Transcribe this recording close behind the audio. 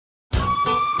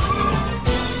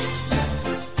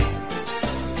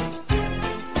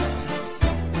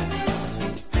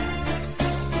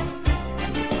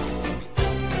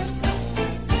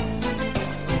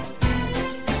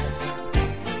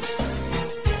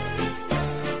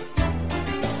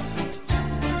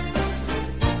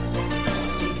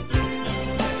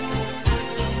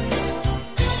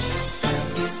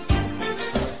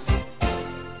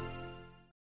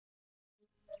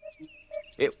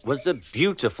It was a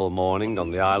beautiful morning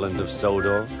on the island of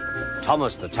Sodor.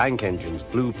 Thomas the tank engine's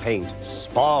blue paint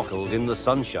sparkled in the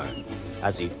sunshine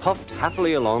as he puffed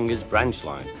happily along his branch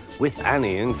line with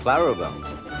Annie and Clarabel.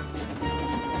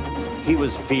 He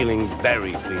was feeling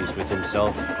very pleased with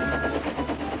himself.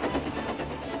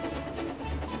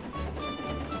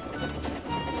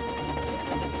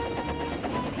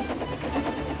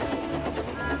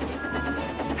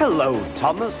 "Hello,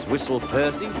 Thomas," whistled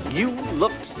Percy. "You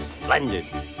look splendid."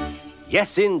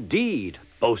 "Yes, indeed,"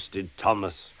 boasted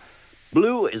Thomas.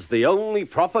 "Blue is the only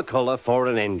proper colour for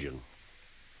an engine."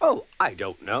 "Oh, I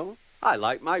don't know. I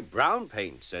like my brown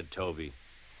paint," said Toby.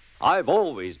 "I've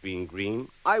always been green.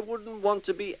 I wouldn't want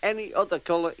to be any other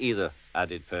colour either,"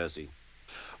 added Percy.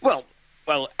 Well,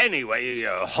 anyway,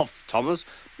 huffed Thomas,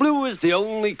 "blue is the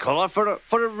only colour for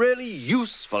a really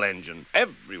useful engine.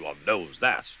 Everyone knows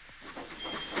that."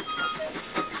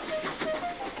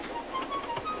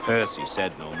 Percy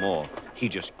said no more. He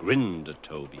just grinned at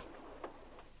Toby.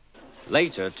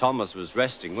 Later, Thomas was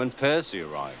resting when Percy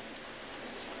arrived.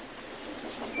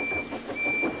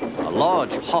 A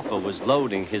large hopper was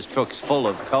loading his trucks full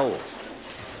of coal.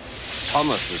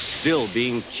 Thomas was still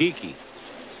being cheeky.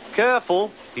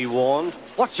 "Careful," he warned.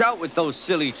 "Watch out with those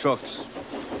silly trucks."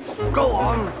 Go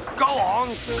on,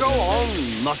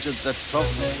 muttered the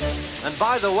trucks. "And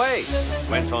by the way,"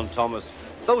 went on Thomas,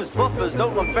 "those buffers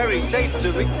don't look very safe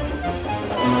to me."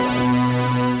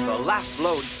 The last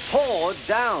load poured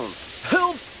down.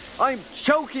 "Help! I'm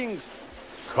choking!"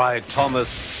 cried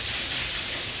Thomas.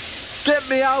 "Get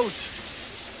me out!"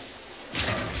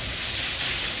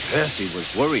 Percy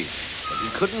was worried, but he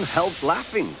couldn't help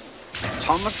laughing.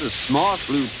 Thomas's smart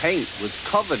blue paint was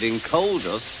covered in coal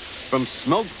dust from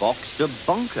smoke box to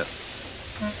bunker.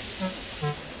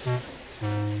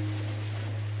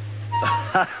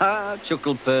 "Ha ha,"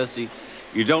 chuckled Percy.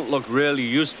 "You don't look really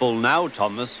useful now,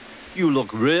 Thomas. You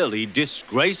look really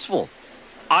disgraceful."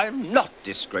 "I'm not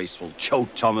disgraceful,"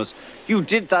 choked Thomas. "You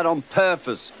did that on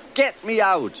purpose. Get me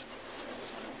out."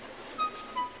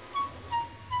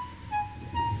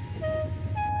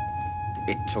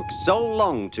 It took so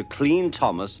long to clean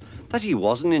Thomas that he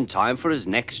wasn't in time for his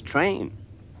next train.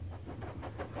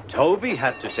 Toby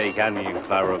had to take Annie and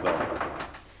Clarabel.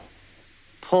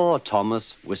 "Poor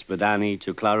Thomas," whispered Annie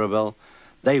to Clarabel.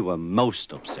 They were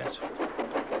most upset.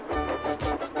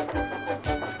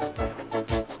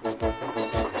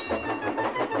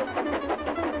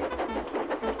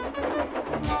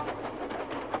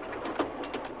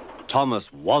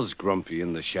 Thomas was grumpy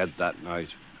in the shed that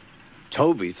night.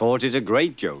 Toby thought it a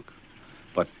great joke,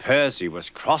 but Percy was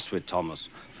cross with Thomas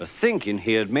for thinking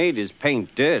he had made his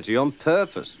paint dirty on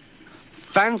purpose.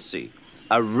 Fancy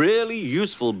a really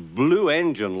useful blue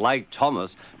engine like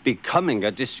Thomas becoming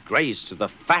a disgrace to the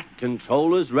Fat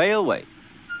Controller's Railway.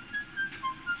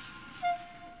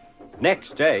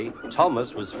 Next day,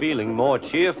 Thomas was feeling more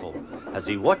cheerful as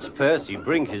he watched Percy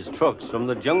bring his trucks from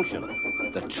the junction.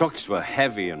 The trucks were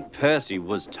heavy and Percy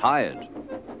was tired.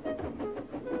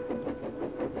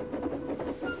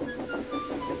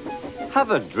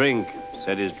 "Have a drink,"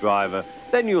 said his driver,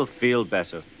 "then you'll feel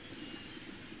better."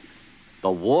 The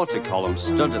water column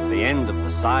stood at the end of the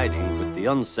siding with the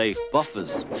unsafe buffers.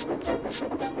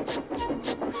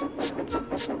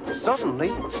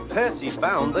 Suddenly, Percy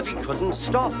found that he couldn't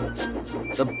stop.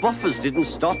 The buffers didn't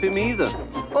stop him either.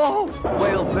 "Oh!"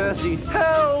 wailed Percy.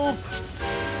 "Help!"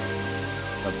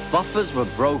 The buffers were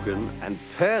broken and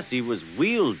Percy was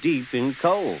wheel-deep in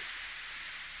coal.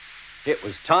 It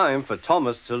was time for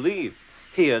Thomas to leave.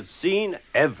 He had seen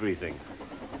everything.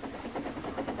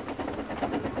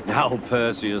 "Now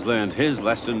Percy has learned his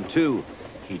lesson too,"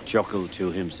 he chuckled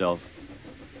to himself.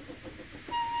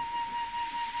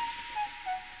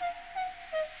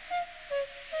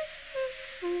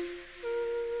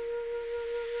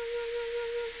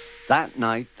 That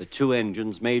night, the two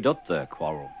engines made up their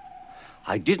quarrel.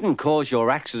 "I didn't cause your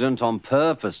accident on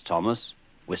purpose, Thomas,"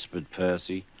 whispered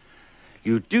Percy.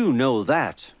 "You do know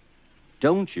that,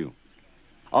 don't you?"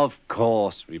 "Of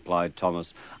course," replied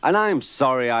Thomas, "and I'm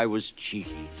sorry I was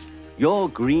cheeky. Your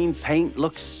green paint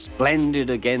looks splendid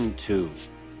again, too.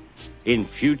 In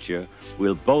future,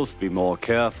 we'll both be more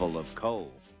careful of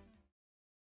coal."